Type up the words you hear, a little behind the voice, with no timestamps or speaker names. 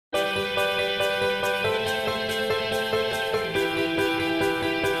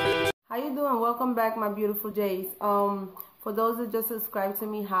you doing? Welcome back, my beautiful Jays. For those that just subscribed to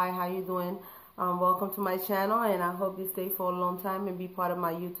me, hi, how you doing? Welcome to my channel, and I hope you stay for a long time and be part of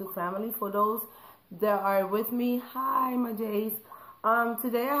my YouTube family. For those that are with me, hi, my Jays.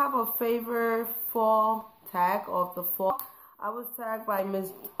 Today I have a favorite fall tag of the fall. I was tagged by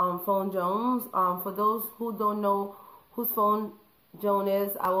Ms PhoneJones. For those who don't know whose PhoneJones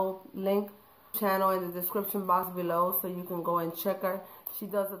is, I will link channel in the description box below so you can go and check her. She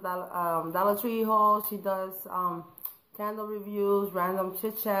does a Dollar Tree haul. She does candle reviews, random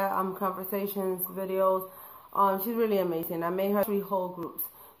chit chat, conversations, videos. She's really amazing. I made her 3 whole groups.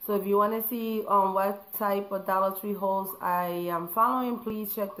 So if you want to see what type of Dollar Tree hauls I am following,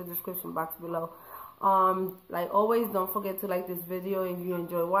 please check the description box below. Like always, don't forget to like this video if you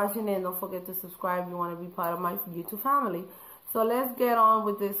enjoy watching it, and don't forget to subscribe if you want to be part of my YouTube family. So let's get on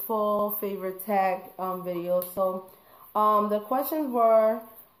with this fall favorite tag video. So the questions were,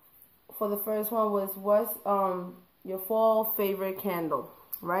 for the first one was, what's your fall favorite candle?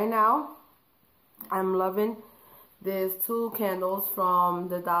 Right now, I'm loving these 2 candles from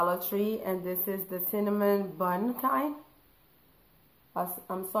the Dollar Tree, and this is the cinnamon bun kind.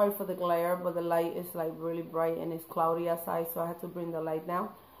 I'm sorry for the glare, but the light is like really bright and it's cloudy outside, so I had to bring the light down.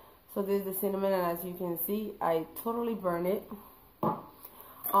 So this is the cinnamon, and as you can see, I totally burn it.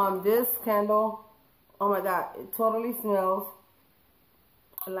 This candle, oh my god, it totally smells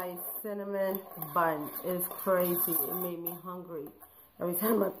like cinnamon bun. It's crazy. It made me hungry every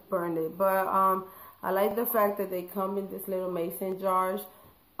time I burned it. But I like the fact that they come in this little mason jars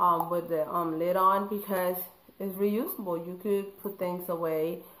with the lid on, because it's reusable. You could put things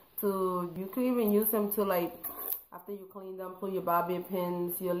away. You could even use them to, like, after you clean them, put your bobby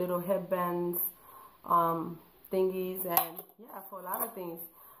pins, your little headbands, thingies, and yeah, for a lot of things.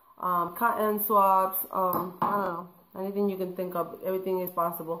 Cotton swabs, I don't know, anything you can think of, everything is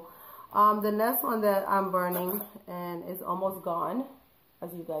possible. The next one that I'm burning, and it's almost gone,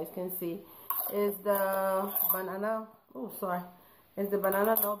 as you guys can see, is the banana, is the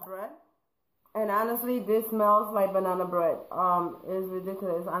banana nut bread. And honestly, this smells like banana bread. It's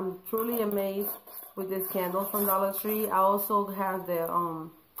ridiculous. I'm truly amazed with this candle from Dollar Tree. I also have the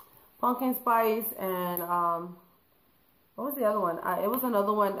pumpkin spice, and what was the other one? It was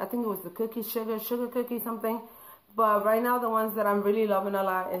another one. I think it was the cookie, sugar cookie something. But right now, the ones that I'm really loving a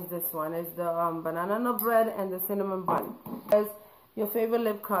lot is this one. It's the banana nut bread and the cinnamon bun. It's your favorite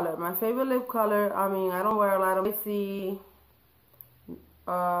lip color. My favorite lip color, I mean, I don't wear a lot of, let's see,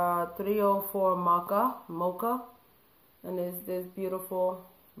 304 mocha, and it's this beautiful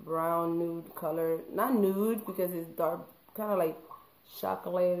brown nude color. Not nude because it's dark, kind of like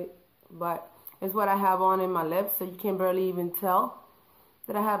chocolate, but it's what I have on in my lips, so you can barely even tell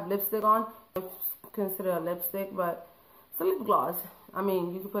that I have lipstick on. It's considered a lipstick, but it's a lip gloss. I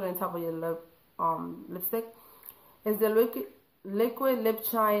mean, you can put it on top of your lipstick. It's the liquid lip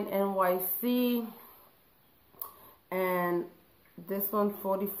shine NYC, and this one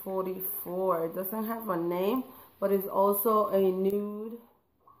 4044. It doesn't have a name, but it's also a nude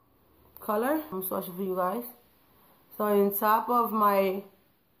color. I'm swatching for you guys. So on top of my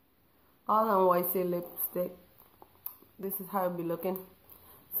NYC lipstick, this is how it'll be looking.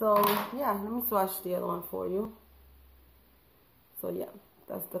 So yeah, let me swatch the other one for you. So yeah,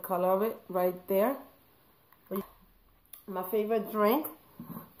 that's the color of it right there. My favorite drink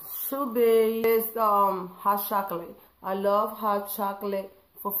should be this hot chocolate. I love hot chocolate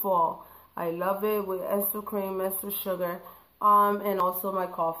for fall. I love it with extra cream, extra sugar, and also my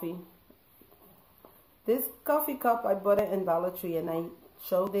coffee. This coffee cup, I bought it in Dollar Tree, and I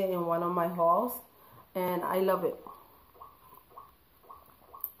showed it in one of my hauls, and I love it.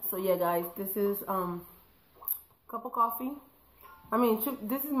 So yeah, guys, this is cup of coffee. I mean,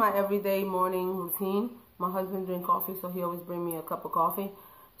 this is my everyday morning routine. My husband drinks coffee, so he always brings me a cup of coffee.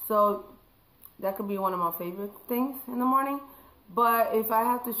 So that could be one of my favorite things in the morning. But if I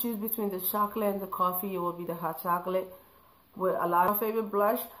have to choose between the chocolate and the coffee, it will be the hot chocolate with a lot of favorite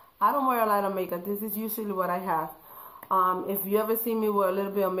blush. I don't wear a lot of makeup. This is usually what I have. If you ever see me with a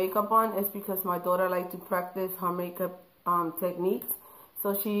little bit of makeup on, it's because my daughter likes to practice her makeup techniques.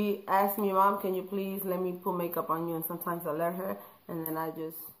 So she asked me, Mom, can you please let me put makeup on you? And sometimes I let her, and then I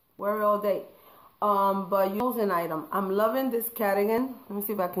just wear it all day. But using item, I'm loving this cardigan. Let me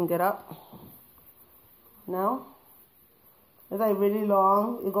see if I can get up. Now, it's like really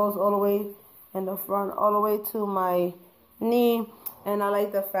long. It goes all the way in the front, all the way to my knee. And I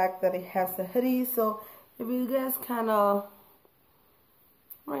like the fact that it has a hoodie. So if it gets kind of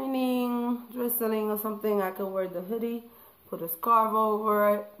raining, drizzling or something, I can wear the hoodie, put a scarf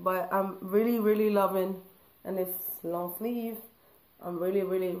over it. But I'm really, really loving, and it's long sleeve.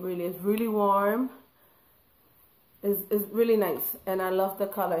 It's really warm. It's really nice, and I love the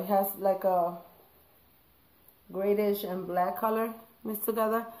color. It has like a grayish and black color mixed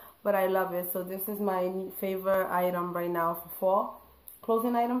together, but I love it. So this is my favorite item right now for fall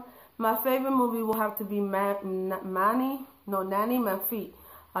clothing item. My favorite movie will have to be Nanny McPhee.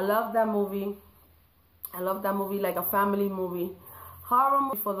 I love that movie. I love that movie, like a family movie. Horror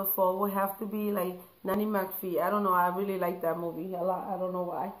movie for the fall would have to be like Nanny McPhee. I don't know. I really like that movie a lot. I don't know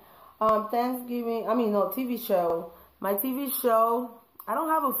why. Thanksgiving. TV show. My TV show. I don't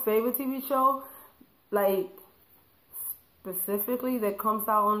have a favorite TV show, like specifically that comes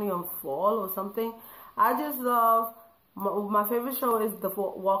out only on fall or something. I just love. My favorite show is The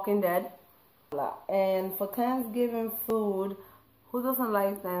Walking Dead. And for Thanksgiving food, who doesn't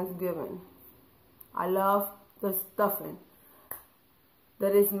like Thanksgiving? I love the stuffing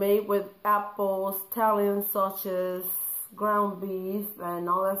that is made with apples, Italian sausages, ground beef, and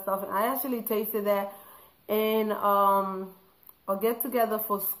all that stuff. And I actually tasted that in a get together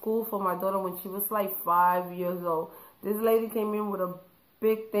for school for my daughter when she was like 5 years old. This lady came in with a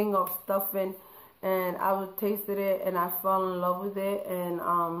big thing of stuffing, and I tasted it and I fell in love with it, and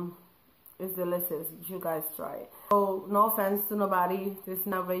it's delicious. You guys try it. So no offense to nobody, this is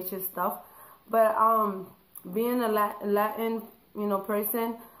not racist stuff, but being a Latin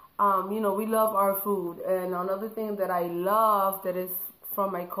person, we love our food. And another thing that I love that is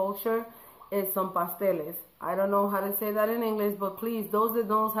from my culture is some pasteles. I don't know how to say that in English, but please, those that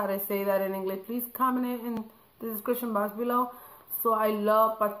knows how to say that in English, please comment it in the description box below. So I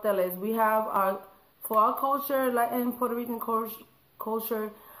love pasteles. We have for our culture, Latin Puerto Rican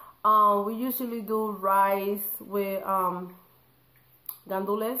culture, we usually do rice with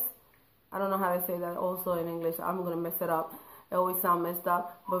gandules. I don't know how to say that also in English. I'm going to mess it up. It always sounds messed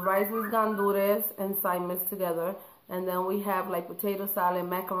up. But rice with gandules and side mixed together. And then we have like potato salad,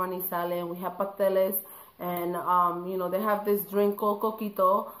 macaroni salad. We have pasteles. And, they have this drink called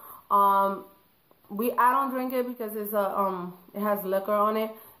coquito. I don't drink it because it's it has liquor on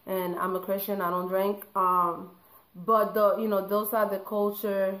it. And I'm a Christian. I don't drink. But those are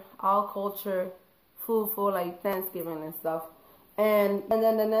our culture food for like Thanksgiving and stuff. And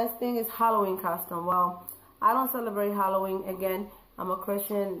then the next thing is Halloween costume. Well, I don't celebrate Halloween. Again, I'm a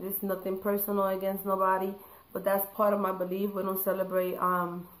Christian. It's nothing personal against nobody, but that's part of my belief. We don't celebrate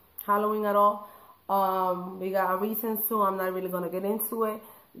Halloween at all. We got our reasons too. I'm not really gonna get into it.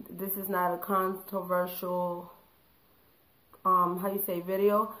 This is not a controversial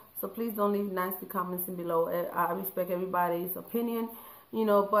video. So please don't leave nasty comments in below. I respect everybody's opinion,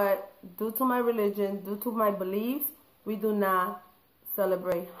 but due to my religion, due to my beliefs, we do not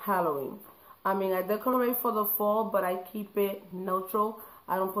celebrate Halloween. I decorate for the fall, but I keep it neutral.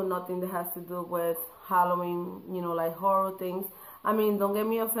 I don't put nothing that has to do with Halloween, like horror things.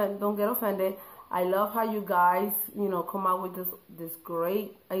 Don't get offended. I love how you guys, come out with this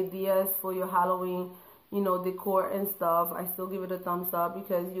great ideas for your Halloween, decor and stuff. I still give it a thumbs up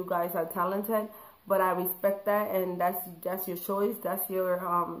because you guys are talented, but I respect that, and that's your choice. That's your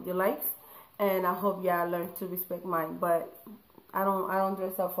likes, and I hope y'all learn to respect mine. But I don't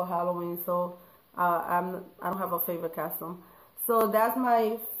dress up for Halloween, so I don't have a favorite costume. So that's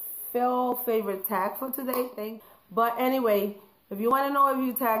my favorite tag for today. But anyway, if you want to know if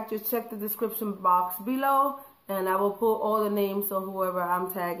you tag, just check the description box below, and I will put all the names of whoever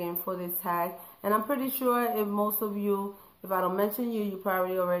I'm tagging for this tag. And I'm pretty sure if most of you, if I don't mention you, you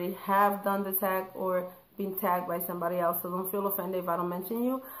probably already have done the tag or been tagged by somebody else. So don't feel offended if I don't mention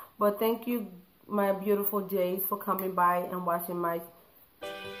you. But thank you, my beautiful Jays, for coming by and watching my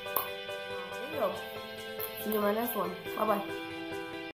video. See you in my next one. Bye-bye.